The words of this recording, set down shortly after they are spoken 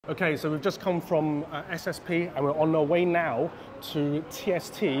Okay, so we've just come from SSP and we're on our way now to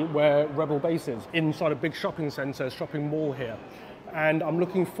TST, where Rebel Base is, inside a big shopping centre, shopping mall here. And I'm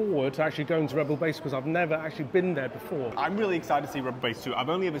looking forward to actually going to Rebel Base because I've never actually been there before. I'm really excited to see Rebel Base 2. I've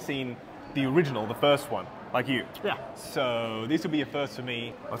only ever seen the original, the first one, like you. Yeah. So this will be a first for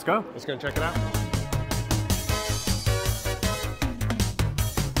me. Let's go. Let's go and check it out.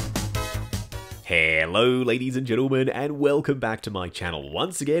 Hello ladies and gentlemen, and welcome back to my channel.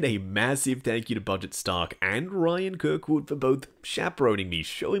 Once again, a massive thank you to Budget Stark and Ryan Kirkwood for both chaperoning me,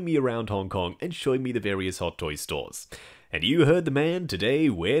 showing me around Hong Kong, and showing me the various Hot Toy stores. And you heard the man, today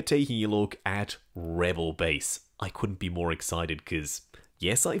we're taking a look at Rebel Base. I couldn't be more excited because,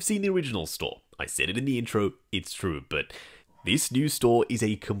 yes, I've seen the original store. I said it in the intro, it's true, but this new store is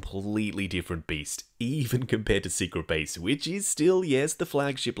a completely different beast, even compared to Secret Base, which is still, yes, the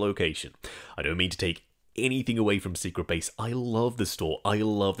flagship location. I don't mean to take anything away from Secret Base. I love the store, I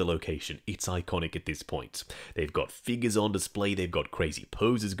love the location, it's iconic at this point. They've got figures on display, they've got crazy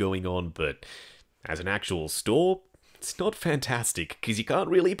poses going on, but as an actual store, it's not fantastic, because you can't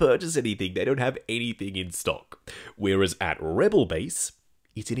really purchase anything, they don't have anything in stock. Whereas at Rebel Base,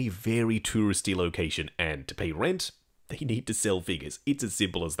 it's in a very touristy location, and to pay rent, they need to sell figures. It's as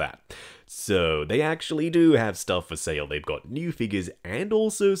simple as that. So they actually do have stuff for sale. They've got new figures and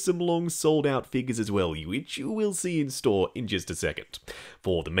also some long sold out figures as well, which you will see in store in just a second.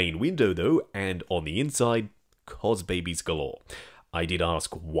 For the main window though, and on the inside, cos babies galore. I did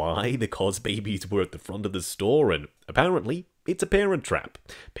ask why the cos babies were at the front of the store, and apparently it's a parent trap.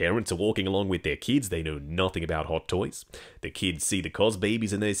 Parents are walking along with their kids, they know nothing about Hot Toys. The kids see the cos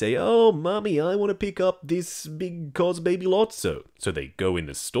babies and they say, "Oh, mommy, I want to pick up this big cos baby Lotso." So they go in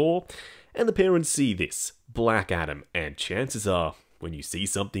the store, and the parents see this, Black Adam, and chances are, when you see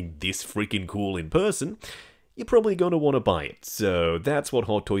something this freaking cool in person, you're probably going to want to buy it. So that's what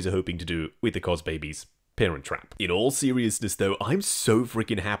Hot Toys are hoping to do with the cos babies. Parent trap. In all seriousness though, I'm so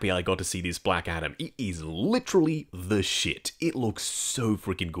freaking happy I got to see this Black Adam. It is literally the shit. It looks so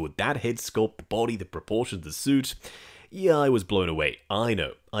freaking good. That head sculpt, the body, the proportions, the suit. Yeah, I was blown away. I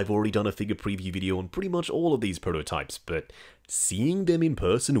know, I've already done a figure preview video on pretty much all of these prototypes, but seeing them in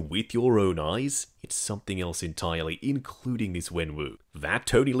person with your own eyes, it's something else entirely, including this Wenwu. That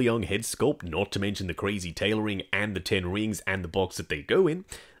Tony Leung head sculpt, not to mention the crazy tailoring and the 10 rings and the box that they go in,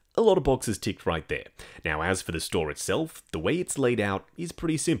 a lot of boxes ticked right there. Now, as for the store itself, the way it's laid out is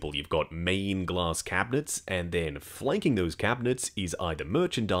pretty simple. You've got main glass cabinets, and then flanking those cabinets is either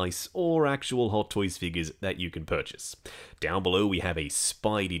merchandise or actual Hot Toys figures that you can purchase. Down below we have a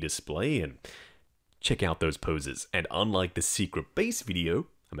Spidey display, and check out those poses. And unlike the Secret Base video,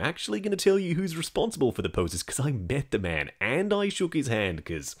 I'm actually going to tell you who's responsible for the poses because I met the man and I shook his hand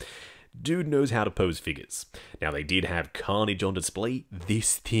because dude knows how to pose figures. Now, they did have Carnage on display.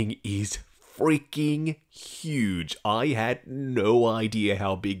 This thing is freaking huge. I had no idea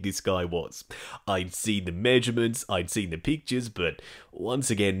how big this guy was. I'd seen the measurements, I'd seen the pictures, but once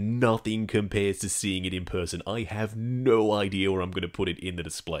again, nothing compares to seeing it in person. I have no idea where I'm going to put it in the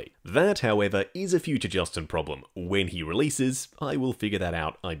display. That, however, is a future Justin problem. When he releases, I will figure that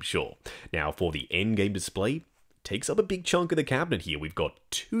out, I'm sure. Now, for the endgame display, takes up a big chunk of the cabinet here. We've got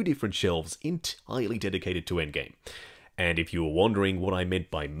two different shelves entirely dedicated to Endgame. And if you were wondering what I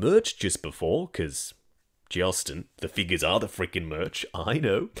meant by merch just before, because Justin, the figures are the frickin' merch, I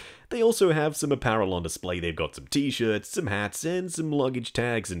know. They also have some apparel on display. They've got some t-shirts, some hats, and some luggage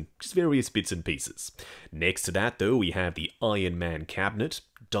tags, and just various bits and pieces. Next to that, though, we have the Iron Man cabinet,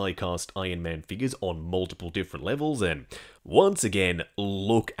 die-cast Iron Man figures on multiple different levels, and once again,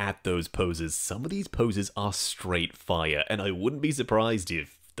 look at those poses. Some of these poses are straight fire, and I wouldn't be surprised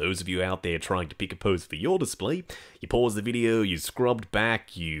if those of you out there trying to pick a pose for your display, you pause the video, you scrubbed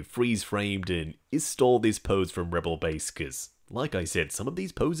back, you freeze-framed, and installed this pose from Rebel Base, because, like I said, some of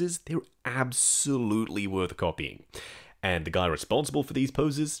these poses, they're absolutely worth copying. And the guy responsible for these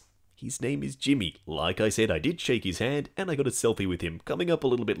poses, his name is Jimmy. Like I said, I did shake his hand, and I got a selfie with him, coming up a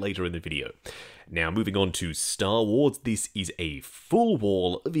little bit later in the video. Now, moving on to Star Wars, this is a full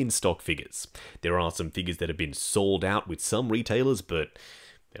wall of in-stock figures. There are some figures that have been sold out with some retailers, but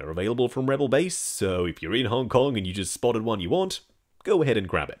they're available from Rebel Base, so if you're in Hong Kong and you just spotted one you want, go ahead and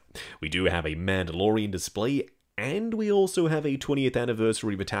grab it. We do have a Mandalorian display, and we also have a 20th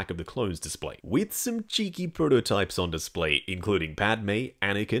anniversary of Attack of the Clones display, with some cheeky prototypes on display, including Padme,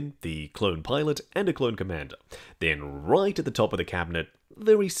 Anakin, the clone pilot, and a clone commander. Then right at the top of the cabinet,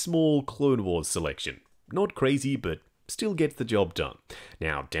 very small Clone Wars selection. Not crazy, but still gets the job done.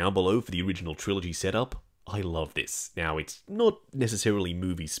 Now, down below for the original trilogy setup, I love this. Now, it's not necessarily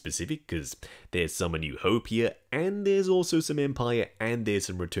movie specific, because there's some A New Hope here, and there's also some Empire, and there's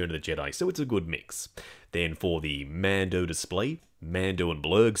some Return of the Jedi, so it's a good mix. Then for the Mando display, Mando and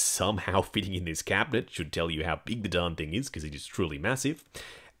Blurg somehow fitting in this cabinet should tell you how big the darn thing is, because it is truly massive.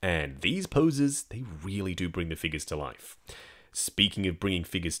 And these poses, they really do bring the figures to life. Speaking of bringing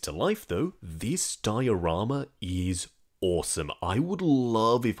figures to life though, this diorama is awesome. I would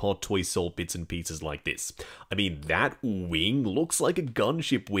love if Hot Toys sold bits and pieces like this. I mean, that wing looks like a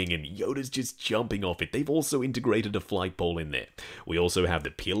gunship wing and Yoda's just jumping off it. They've also integrated a flight pole in there. We also have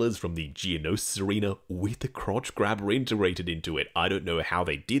the pillars from the Geonosis arena with the crotch grabber integrated into it. I don't know how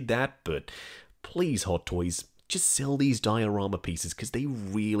they did that, but please Hot Toys, just sell these diorama pieces because they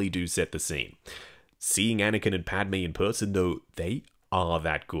really do set the scene. Seeing Anakin and Padme in person though, they are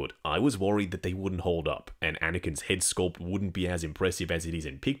that good. I was worried that they wouldn't hold up, and Anakin's head sculpt wouldn't be as impressive as it is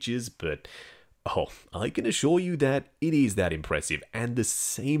in pictures, but oh, I can assure you that it is that impressive, and the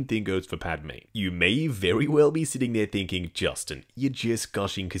same thing goes for Padme. You may very well be sitting there thinking, Justin, you're just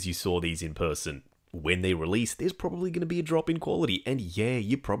gushing because you saw these in person. When they release, there's probably going to be a drop in quality, and yeah,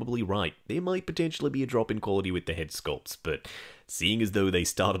 you're probably right. There might potentially be a drop in quality with the head sculpts, but seeing as though they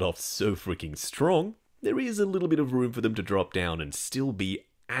started off so freaking strong, there is a little bit of room for them to drop down and still be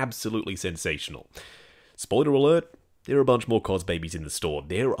absolutely sensational. Spoiler alert, there are a bunch more Cosbabies in the store.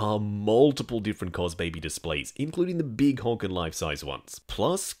 There are multiple different Cosbaby displays, including the big honkin' life-size ones.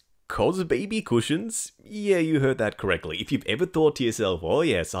 Plus, Cosbaby cushions? Yeah, you heard that correctly. If you've ever thought to yourself, oh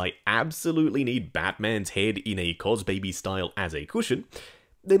yes, I absolutely need Batman's head in a Cosbaby style as a cushion,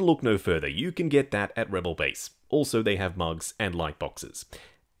 then look no further. You can get that at Rebel Base. Also, they have mugs and light boxes.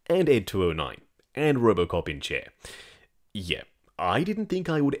 And Ed 209. And Robocop in chair. Yeah, I didn't think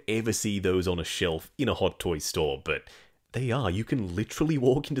I would ever see those on a shelf in a Hot Toys store, but they are. You can literally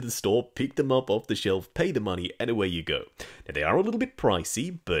walk into the store, pick them up off the shelf, pay the money, and away you go. Now, they are a little bit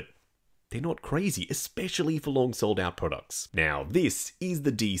pricey, but they're not crazy, especially for long sold out products. Now, this is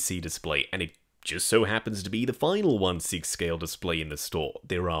the DC display, and it just so happens to be the final 1/6 scale display in the store.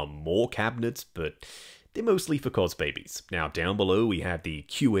 There are more cabinets, but they're mostly for Cosbabies. Now, down below we have the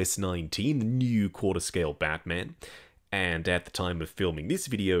QS-19, the new quarter-scale Batman. And at the time of filming this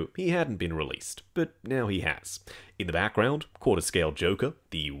video, he hadn't been released, but now he has. In the background, quarter-scale Joker,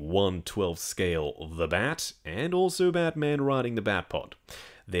 the 1/12 scale The Bat, and also Batman riding the Batpod.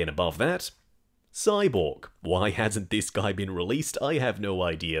 Then above that, Cyborg. Why hasn't this guy been released? I have no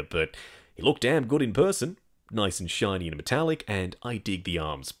idea, but he looked damn good in person. Nice and shiny and metallic, and I dig the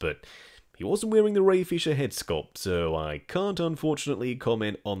arms, but he wasn't wearing the Ray Fisher head sculpt, so I can't unfortunately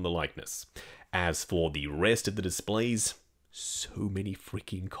comment on the likeness. As for the rest of the displays, so many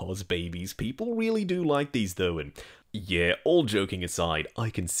freaking Cosbabies. People really do like these though, and yeah, all joking aside, I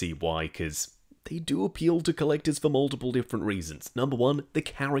can see why, because they do appeal to collectors for multiple different reasons. Number one, the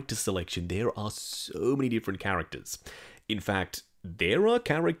character selection. There are so many different characters. In fact, there are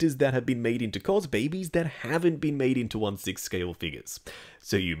characters that have been made into Cosbabies that haven't been made into 1/6 scale figures.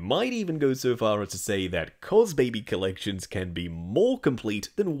 So you might even go so far as to say that Cosbaby collections can be more complete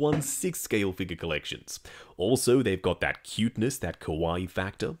than 1/6 scale figure collections. Also, they've got that cuteness, that kawaii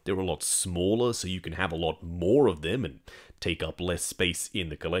factor. They're a lot smaller, so you can have a lot more of them and take up less space in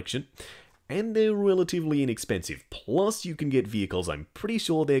the collection. And they're relatively inexpensive. Plus, you can get vehicles, I'm pretty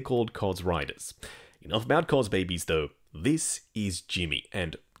sure they're called Cos Riders. Enough about Cosbabies though. This is Jimmy,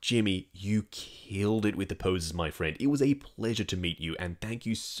 and Jimmy, you killed it with the poses, my friend. It was a pleasure to meet you, and thank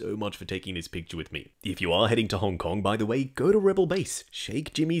you so much for taking this picture with me. If you are heading to Hong Kong, by the way, go to Rebel Base,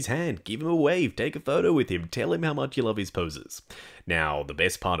 shake Jimmy's hand, give him a wave, take a photo with him, tell him how much you love his poses. Now, the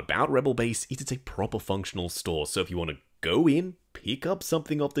best part about Rebel Base is it's a proper functional store, so if you want to go in, pick up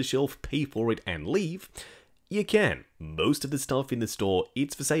something off the shelf, pay for it, and leave, you can. Most of the stuff in the store,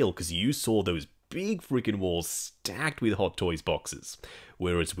 it's for sale, because you saw those big freaking walls stacked with Hot Toys boxes.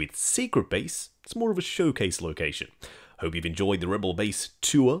 Whereas with Secret Base, it's more of a showcase location. Hope you've enjoyed the Rebel Base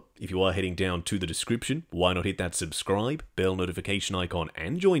tour. If you are heading down to the description, why not hit that subscribe, bell notification icon,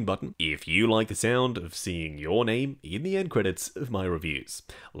 and join button if you like the sound of seeing your name in the end credits of my reviews.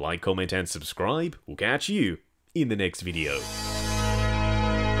 Like, comment, and subscribe. We'll catch you in the next video.